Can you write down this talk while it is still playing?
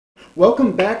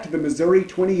Welcome back to the Missouri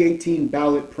 2018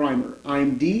 Ballot Primer.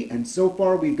 I'm Dee, and so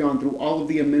far we've gone through all of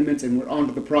the amendments and we're on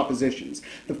to the propositions.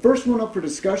 The first one up for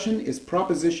discussion is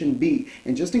Proposition B,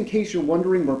 and just in case you're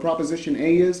wondering where Proposition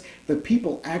A is, the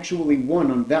people actually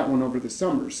won on that one over the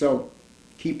summer, so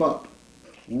keep up.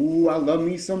 Ooh, I love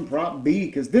me some Prop B,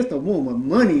 because this the one with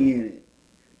money in it.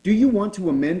 Do you want to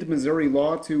amend Missouri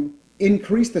law to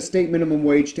increase the state minimum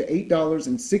wage to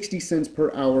 $8.60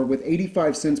 per hour with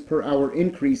 85 cents per hour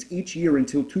increase each year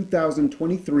until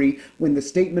 2023, when the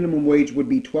state minimum wage would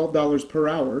be $12 per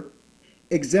hour,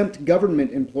 exempt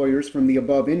government employers from the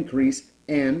above increase,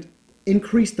 and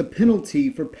increase the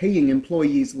penalty for paying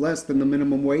employees less than the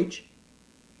minimum wage?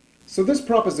 So this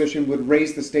proposition would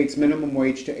raise the state's minimum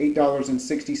wage to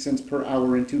 $8.60 per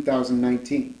hour in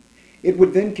 2019. It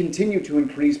would then continue to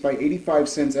increase by 85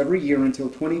 cents every year until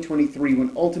 2023,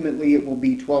 when ultimately it will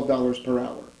be $12 per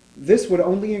hour. This would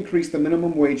only increase the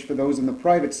minimum wage for those in the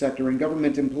private sector, and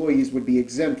government employees would be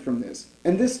exempt from this.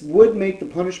 And this would make the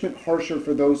punishment harsher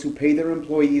for those who pay their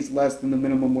employees less than the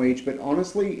minimum wage, but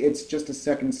honestly, it's just a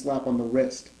second slap on the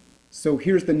wrist. So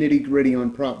here's the nitty-gritty on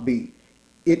Prop B.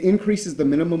 It increases the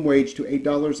minimum wage to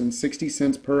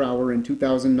 $8.60 per hour in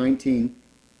 2019.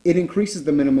 It increases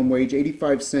the minimum wage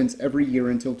 85 cents every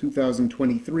year until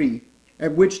 2023,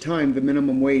 at which time the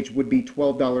minimum wage would be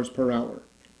 $12 per hour.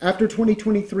 After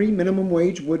 2023, minimum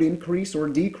wage would increase or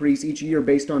decrease each year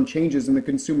based on changes in the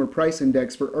Consumer Price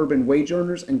Index for urban wage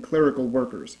earners and clerical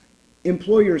workers.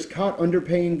 Employers caught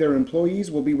underpaying their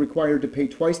employees will be required to pay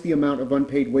twice the amount of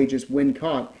unpaid wages when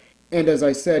caught, and as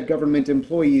I said, government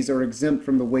employees are exempt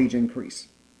from the wage increase.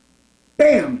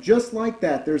 Bam! Just like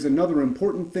that, there's another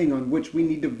important thing on which we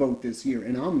need to vote this year,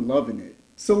 and I'm loving it.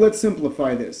 So let's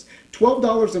simplify this.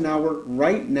 $12 an hour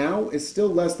right now is still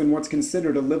less than what's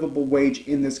considered a livable wage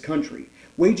in this country.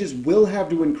 Wages will have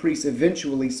to increase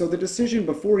eventually, so the decision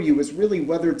before you is really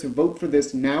whether to vote for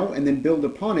this now and then build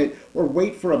upon it, or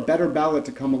wait for a better ballot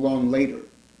to come along later.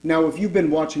 Now, if you've been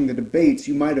watching the debates,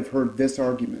 you might have heard this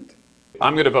argument.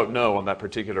 I'm going to vote no on that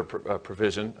particular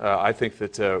provision. I think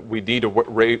that we need a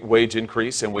wage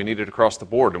increase, and we need it across the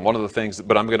board. And one of the things,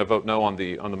 but I'm going to vote no on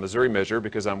the Missouri measure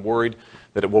because I'm worried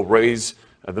that it will raise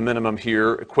the minimum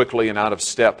here quickly and out of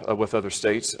step with other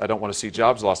states. I don't want to see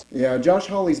jobs lost. Yeah, Josh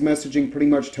Hawley's messaging pretty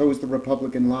much toes the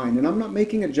Republican line, and I'm not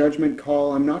making a judgment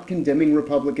call. I'm not condemning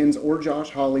Republicans or Josh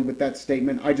Hawley with that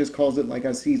statement. I just calls it like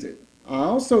I sees it. I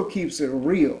also keeps it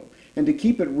real. And to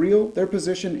keep it real, their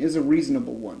position is a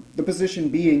reasonable one. The position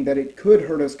being that it could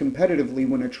hurt us competitively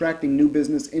when attracting new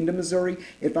business into Missouri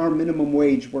if our minimum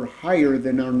wage were higher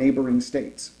than our neighboring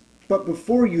states. But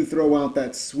before you throw out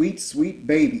that sweet, sweet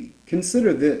baby,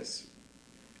 consider this.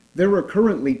 There are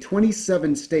currently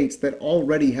 27 states that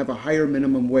already have a higher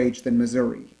minimum wage than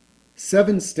Missouri.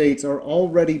 7 states are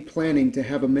already planning to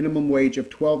have a minimum wage of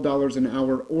 $12 an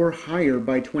hour or higher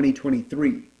by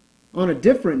 2023. On a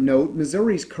different note,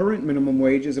 Missouri's current minimum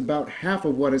wage is about half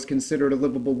of what is considered a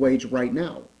livable wage right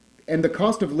now. And the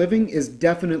cost of living is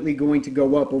definitely going to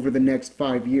go up over the next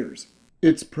 5 years.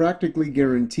 It's practically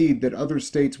guaranteed that other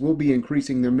states will be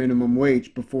increasing their minimum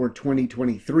wage before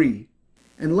 2023.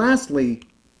 And lastly,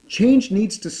 change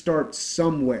needs to start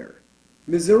somewhere.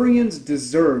 Missourians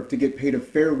deserve to get paid a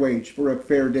fair wage for a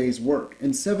fair day's work,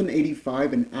 and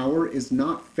 $7.85 an hour is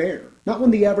not fair. Not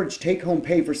when the average take-home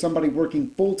pay for somebody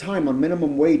working full-time on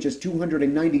minimum wage is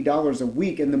 $290 a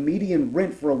week, and the median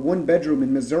rent for a one-bedroom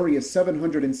in Missouri is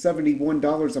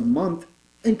 $771 a month.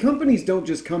 And companies don't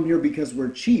just come here because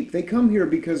we're cheap. They come here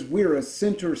because we're a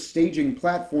center staging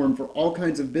platform for all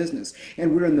kinds of business,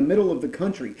 and we're in the middle of the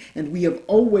country, and we have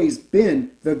always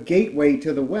been the gateway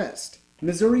to the West.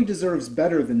 Missouri deserves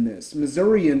better than this.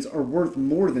 Missourians are worth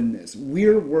more than this.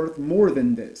 We're worth more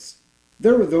than this.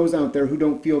 There are those out there who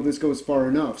don't feel this goes far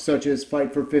enough, such as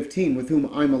Fight for 15, with whom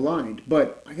I'm aligned.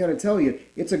 But I gotta tell you,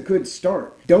 it's a good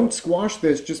start. Don't squash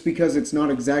this just because it's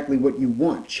not exactly what you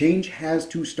want. Change has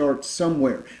to start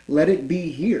somewhere. Let it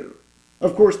be here.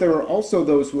 Of course, there are also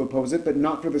those who oppose it, but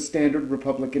not for the standard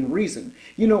Republican reason.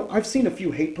 You know, I've seen a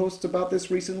few hate posts about this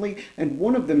recently, and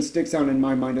one of them sticks out in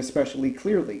my mind especially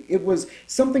clearly. It was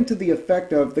something to the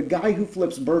effect of, the guy who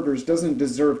flips burgers doesn't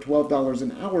deserve $12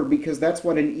 an hour because that's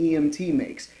what an EMT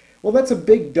makes. Well, that's a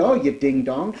big duh, you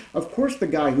ding-dong. Of course the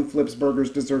guy who flips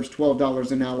burgers deserves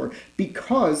 $12 an hour,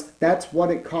 because that's what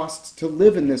it costs to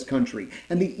live in this country.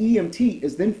 And the EMT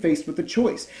is then faced with a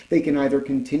choice. They can either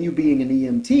continue being an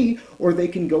EMT, or they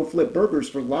can go flip burgers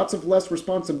for lots of less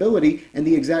responsibility and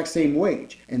the exact same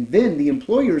wage. And then the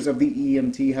employers of the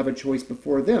EMT have a choice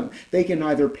before them. They can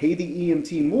either pay the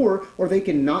EMT more, or they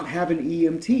can not have an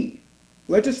EMT.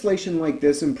 Legislation like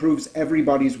this improves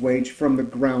everybody's wage from the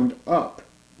ground up.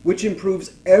 which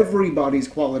improves everybody's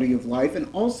quality of life and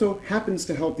also happens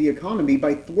to help the economy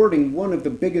by thwarting one of the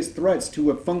biggest threats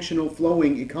to a functional,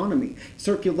 flowing economy,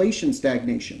 circulation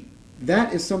stagnation.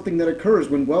 That is something that occurs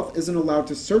when wealth isn't allowed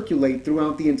to circulate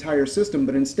throughout the entire system,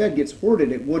 but instead gets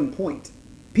hoarded at one point.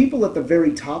 People at the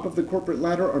very top of the corporate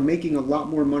ladder are making a lot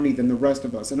more money than the rest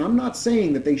of us, and I'm not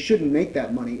saying that they shouldn't make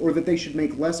that money or that they should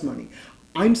make less money.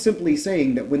 I'm simply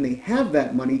saying that when they have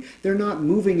that money, they're not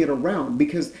moving it around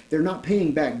because they're not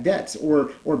paying back debts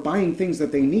or buying things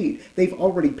that they need. They've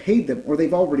already paid them or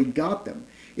they've already got them.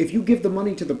 If you give the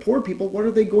money to the poor people, what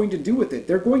are they going to do with it?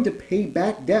 They're going to pay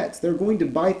back debts. They're going to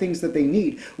buy things that they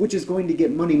need, which is going to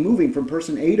get money moving from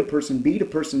person A to person B to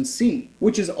person C,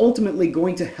 which is ultimately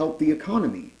going to help the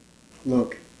economy.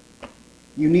 Look,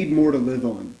 you need more to live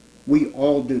on. We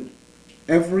all do.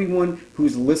 Everyone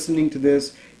who's listening to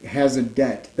this has a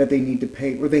debt that they need to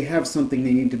pay, or they have something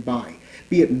they need to buy,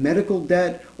 be it medical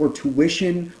debt or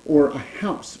tuition or a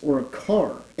house or a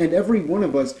car. And every one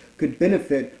of us could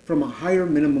benefit from a higher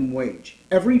minimum wage.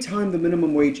 Every time the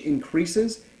minimum wage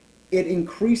increases, it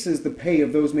increases the pay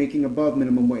of those making above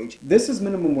minimum wage. This is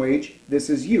minimum wage,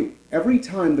 this is you. Every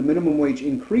time the minimum wage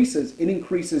increases, it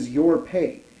increases your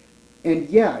pay. And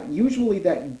yeah, usually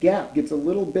that gap gets a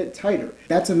little bit tighter.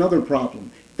 That's another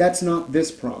problem. That's not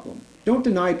this problem. Don't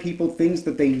deny people things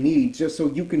that they need just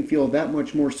so you can feel that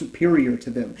much more superior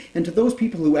to them. And to those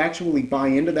people who actually buy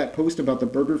into that post about the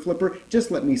burger flipper,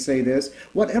 just let me say this.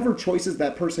 Whatever choices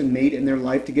that person made in their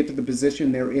life to get to the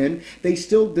position they're in, they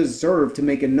still deserve to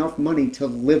make enough money to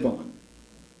live on.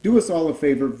 Do us all a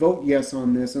favor, vote yes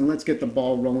on this, and let's get the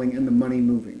ball rolling and the money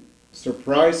moving.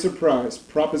 Surprise, surprise.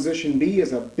 Proposition B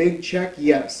is a big check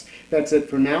yes. That's it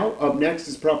for now. Up next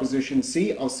is Proposition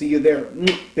C. I'll see you there.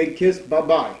 Big kiss.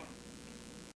 Bye-bye.